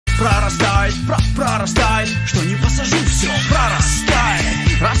прорастает, прорастает, что не посажу, все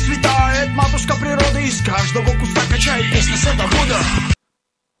прорастает. Расцветает матушка природы, из каждого куста качает песня садовода.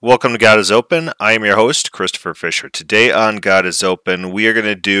 Welcome to God is Open. I am your host, Christopher Fisher. Today on God is Open, we are going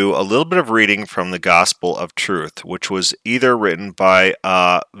to do a little bit of reading from the Gospel of Truth, which was either written by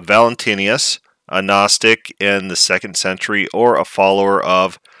Valentinus, a Gnostic in the 2nd century, or a follower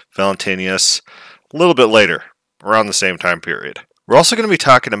of Valentinus a little bit later, around the same time period. We're also going to be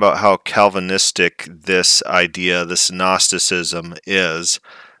talking about how Calvinistic this idea, this Gnosticism is.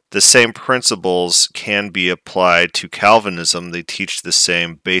 The same principles can be applied to Calvinism. They teach the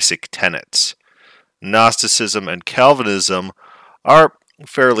same basic tenets. Gnosticism and Calvinism are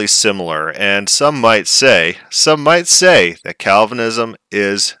fairly similar, and some might say that Calvinism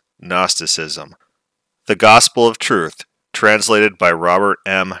is Gnosticism. The Gospel of Truth, translated by Robert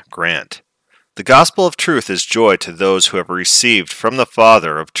M. Grant. The Gospel of Truth is joy to those who have received from the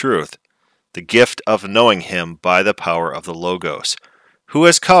Father of Truth the gift of knowing Him by the power of the Logos, who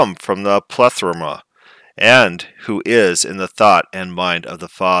has come from the plethora, and who is in the thought and mind of the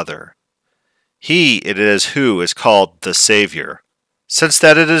Father. He it is who is called the Savior, since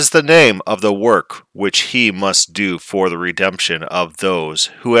that it is the name of the work which He must do for the redemption of those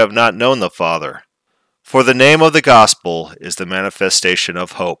who have not known the Father. For the name of the gospel is the manifestation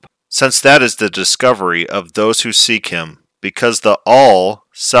of hope, since that is the discovery of those who seek Him, because the all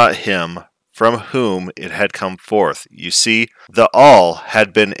sought Him from whom it had come forth. You see, the all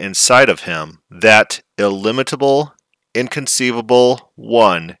had been inside of Him, that illimitable, inconceivable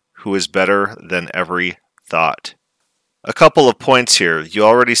one who is better than every thought. A couple of points here. You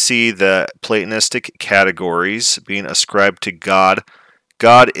already see the Platonistic categories being ascribed to God.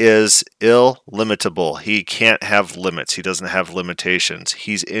 God is illimitable. He can't have limits. He doesn't have limitations.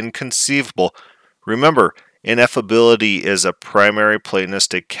 He's inconceivable. Remember, ineffability is a primary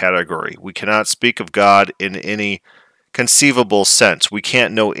Platonistic category. We cannot speak of God in any conceivable sense. We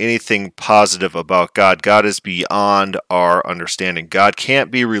can't know anything positive about God. God is beyond our understanding. God can't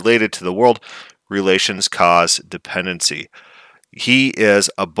be related to the world. Relations cause dependency. He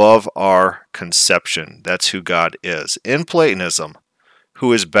is above our conception. That's who God is. In Platonism,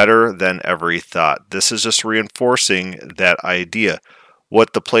 who is better than every thought. This is just reinforcing that idea.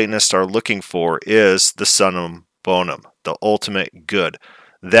 What the Platonists are looking for is the summum bonum, the ultimate good,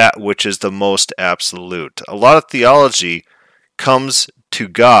 that which is the most absolute. A lot of theology comes to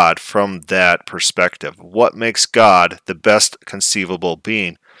God from that perspective. What makes God the best conceivable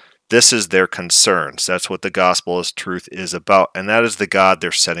being? This is their concerns. That's what the Gospel of Truth is about, and that is the God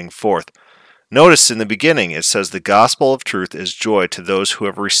they're setting forth. Notice in the beginning it says the Gospel of Truth is joy to those who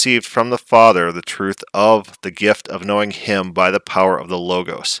have received from the Father the truth of the gift of knowing Him by the power of the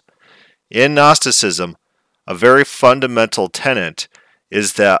Logos. In Gnosticism, a very fundamental tenet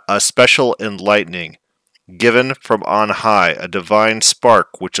is that a special enlightening given from on high, a divine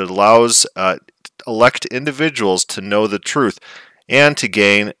spark which allows elect individuals to know the truth and to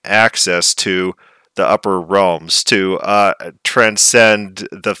gain access to the upper realms, to transcend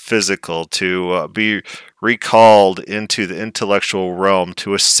the physical, to be recalled into the intellectual realm,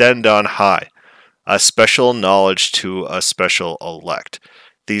 to ascend on high, a special knowledge to a special elect.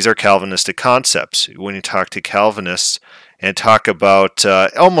 These are Calvinistic concepts. When you talk to Calvinists and talk about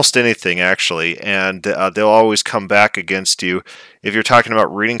almost anything, actually, and they'll always come back against you. If you're talking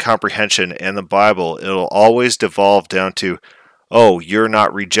about reading comprehension and the Bible, it'll always devolve down to, oh, you're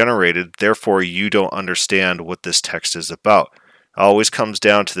not regenerated, therefore you don't understand what this text is about. It always comes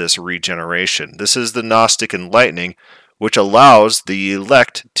down to this regeneration. This is the Gnostic enlightening, which allows the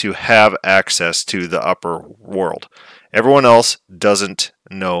elect to have access to the upper world. Everyone else doesn't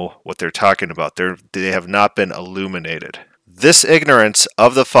know what they're talking about. They have not been illuminated. This ignorance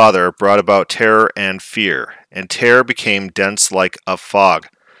of the Father brought about terror and fear, and terror became dense like a fog,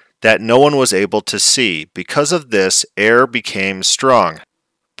 that no one was able to see. Because of this, air became strong.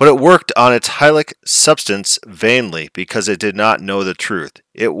 But it worked on its hylic substance vainly, because it did not know the truth.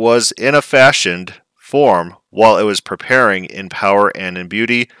 It was in a fashioned form, while it was preparing in power and in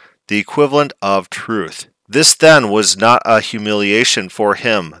beauty the equivalent of truth. This then was not a humiliation for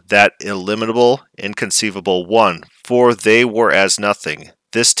him, that illimitable, inconceivable one, for they were as nothing.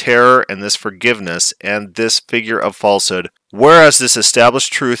 This terror and this forgiveness and this figure of falsehood, whereas this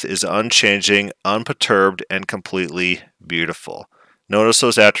established truth is unchanging, unperturbed, and completely beautiful. Notice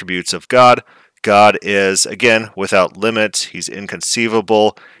those attributes of God. God is, again, without limits. He's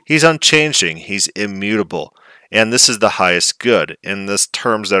inconceivable. He's unchanging. He's immutable. And this is the highest good. In the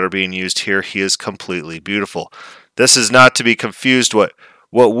terms that are being used here, He is completely beautiful. This is not to be confused what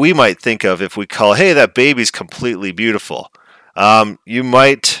we might think of if we call, hey, that baby's completely beautiful. You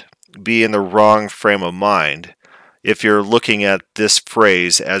might be in the wrong frame of mind if you're looking at this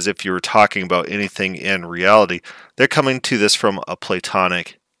phrase as if you were talking about anything in reality. They're coming to this from a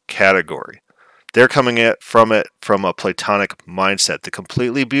Platonic category. They're coming from it from a Platonic mindset. The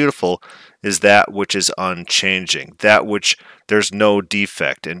completely beautiful is that which is unchanging, that which there's no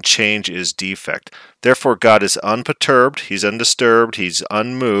defect, and change is defect. Therefore, God is unperturbed, He's undisturbed, He's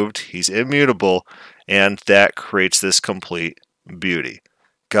unmoved, He's immutable, and that creates this complete beauty.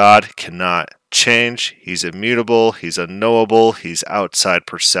 God cannot change, He's immutable, He's unknowable, He's outside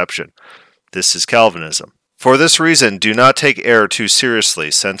perception. This is Calvinism. For this reason, do not take error too seriously,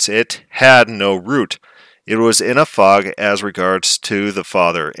 since it had no root. It was in a fog as regards to the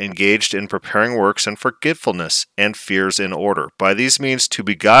Father, engaged in preparing works and forgetfulness, and fears in order, by these means to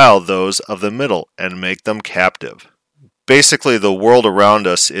beguile those of the middle, and make them captive. Basically, the world around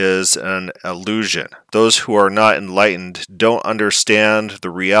us is an illusion. Those who are not enlightened don't understand the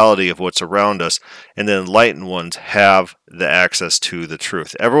reality of what's around us, and the enlightened ones have the access to the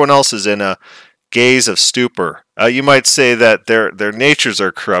truth. Everyone else is in a gaze of stupor. You might say that their natures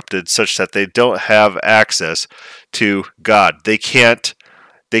are corrupted such that they don't have access to God. They can't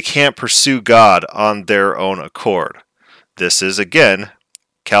pursue God on their own accord. This is again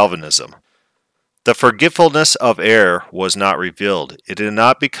Calvinism. The forgetfulness of error was not revealed. It did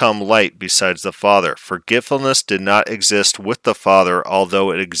not become light besides the Father. Forgetfulness did not exist with the Father,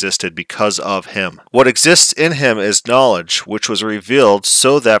 although it existed because of Him. What exists in Him is knowledge, which was revealed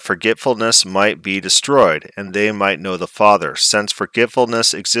so that forgetfulness might be destroyed, and they might know the Father. Since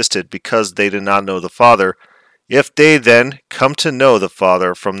forgetfulness existed because they did not know the Father, if they then come to know the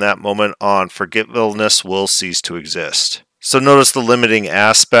Father from that moment on, forgetfulness will cease to exist. So notice the limiting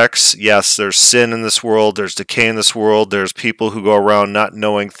aspects. Yes, there's sin in this world, there's decay in this world, there's people who go around not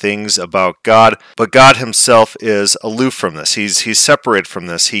knowing things about God, but God Himself is aloof from this. He's separated from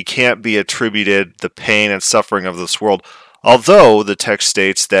this. He can't be attributed the pain and suffering of this world. Although the text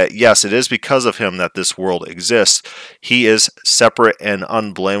states that, yes, it is because of Him that this world exists, He is separate and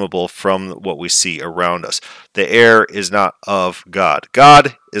unblameable from what we see around us. The error is not of God.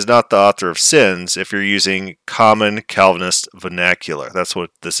 God is not the author of sins if you're using common Calvinist vernacular. That's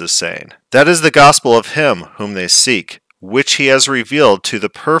what this is saying. That is the gospel of Him whom they seek, which He has revealed to the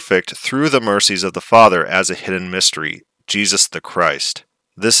perfect through the mercies of the Father as a hidden mystery, Jesus the Christ.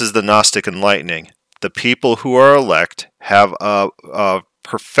 This is the Gnostic enlightening. The people who are elect have a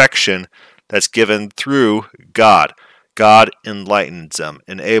perfection that's given through God. God enlightens them,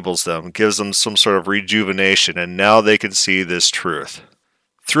 enables them, gives them some sort of rejuvenation, and now they can see this truth.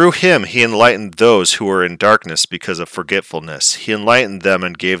 Through Him, He enlightened those who were in darkness because of forgetfulness. He enlightened them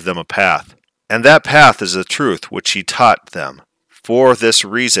and gave them a path. And that path is the truth which He taught them. For this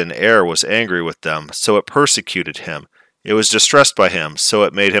reason, error was angry with them, so it persecuted Him. It was distressed by Him, so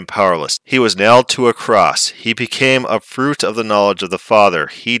it made Him powerless. He was nailed to a cross. He became a fruit of the knowledge of the Father.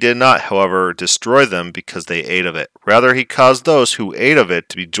 He did not, however, destroy them because they ate of it. Rather, He caused those who ate of it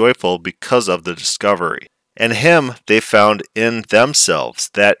to be joyful because of the discovery. And Him they found in themselves,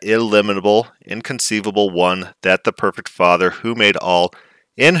 that illimitable, inconceivable one, that the perfect Father who made all,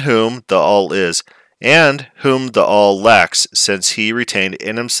 in whom the all is, and whom the all lacks, since He retained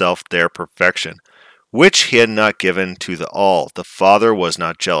in Himself their perfection, which He had not given to the all. The Father was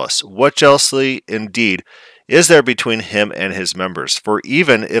not jealous. What jealousy, indeed, is there between Him and His members? For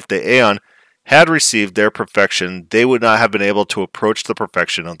even if the aeon had received their perfection, they would not have been able to approach the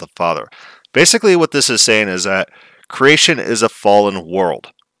perfection of the Father. Basically, what this is saying is that creation is a fallen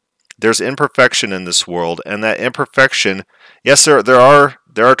world. There's imperfection in this world, and that imperfection, yes, there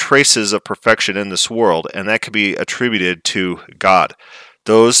are traces of perfection in this world, and that could be attributed to God.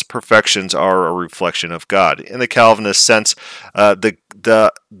 Those perfections are a reflection of God. In the Calvinist sense,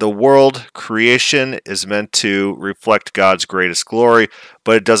 the world creation is meant to reflect God's greatest glory,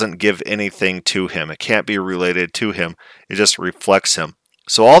 but it doesn't give anything to Him. It can't be related to Him. It just reflects Him.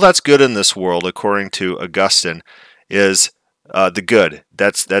 So all that's good in this world, according to Augustine, is the good.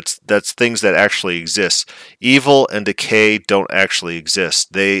 That's things that actually exist. Evil and decay don't actually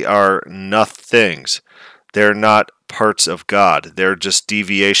exist. They are nothings. They're not parts of God. They're just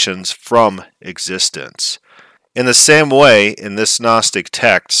deviations from existence. In the same way, in this Gnostic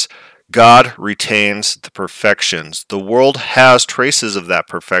text, God retains the perfections. The world has traces of that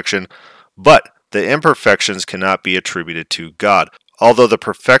perfection, but the imperfections cannot be attributed to God. Although the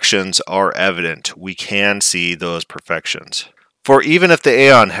perfections are evident, we can see those perfections. For even if the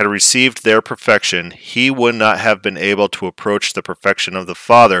aeon had received their perfection, he would not have been able to approach the perfection of the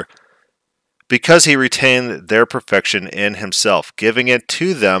Father, because he retained their perfection in himself, giving it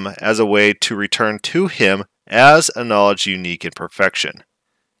to them as a way to return to him as a knowledge unique in perfection.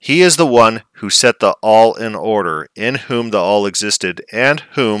 He is the one who set the all in order, in whom the all existed, and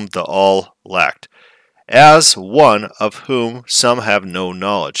whom the all lacked. As one of whom some have no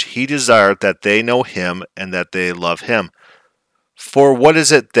knowledge, he desired that they know him and that they love him. For what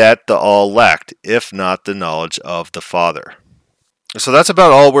is it that the all lacked, if not the knowledge of the Father? So that's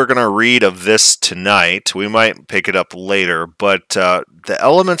about all we're going to read of this tonight. We might pick it up later, but the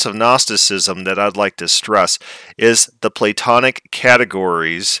elements of Gnosticism that I'd like to stress is the Platonic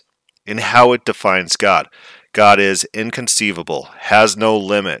categories in how it defines God. God is inconceivable, has no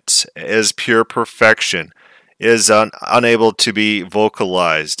limits, is pure perfection, is unable to be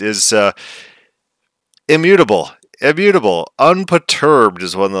vocalized, is immutable. Unperturbed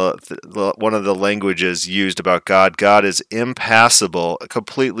is one of the languages used about God. God is impassible,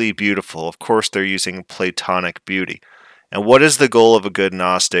 completely beautiful. Of course, they're using Platonic beauty. And what is the goal of a good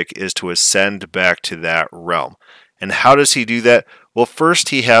Gnostic is to ascend back to that realm. And how does he do that? Well, first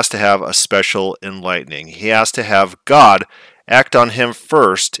he has to have a special enlightening. He has to have God act on him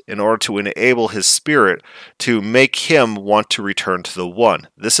first in order to enable his spirit to make him want to return to the one.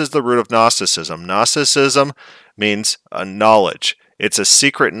 This is the root of Gnosticism. Gnosticism means a knowledge. It's a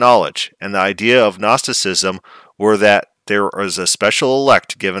secret knowledge. And the idea of Gnosticism were that there is a special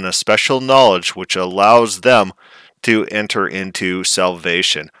elect given a special knowledge which allows them to enter into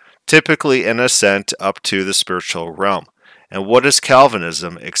salvation, typically an ascent up to the spiritual realm. And what is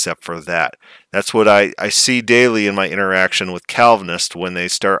Calvinism except for that? That's what I see daily in my interaction with Calvinists when they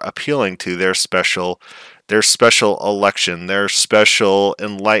start appealing to their special election, their special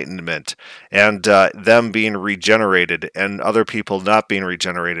enlightenment, and them being regenerated and other people not being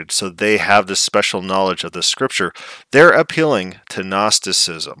regenerated, so they have this special knowledge of the Scripture. They're appealing to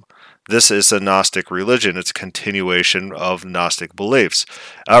Gnosticism. This is a Gnostic religion. It's a continuation of Gnostic beliefs.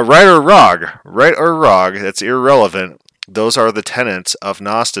 Right or wrong, that's irrelevant. Those are the tenets of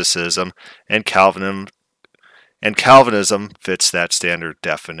Gnosticism, and Calvinism fits that standard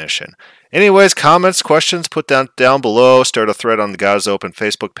definition. Anyways, comments, questions, put down below. Start a thread on the God is Open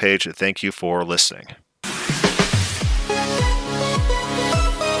Facebook page. Thank you for listening.